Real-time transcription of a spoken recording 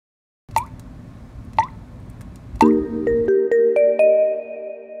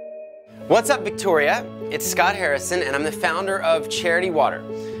What's up, Victoria? It's Scott Harrison, and I'm the founder of Charity Water.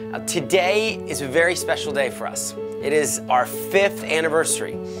 Today is a very special day for us. It is our 5th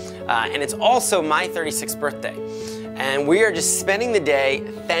anniversary, and it's also my 36th birthday. And we are just spending the day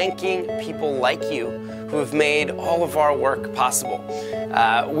thanking people like you who have made all of our work possible.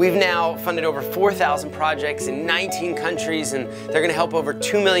 We've now funded over 4,000 projects in 19 countries, and they're gonna help over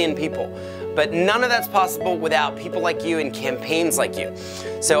 2 million people. But none of that's possible without people like you and campaigns like you.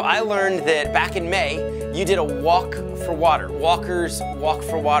 So I learned that back in May, you did a walk for water, Walkers Walk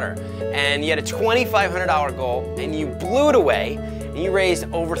for Water. And you had a $2,500 goal, and you blew it away, and you raised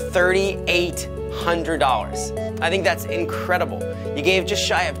over $3,800. I think that's incredible. You gave just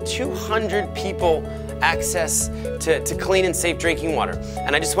shy of 200 people access to clean and safe drinking water.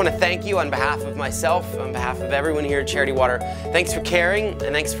 And I just want to thank you on behalf of myself, on behalf of everyone here at Charity Water. Thanks for caring,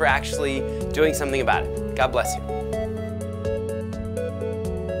 and thanks for actually doing something about it. God bless you.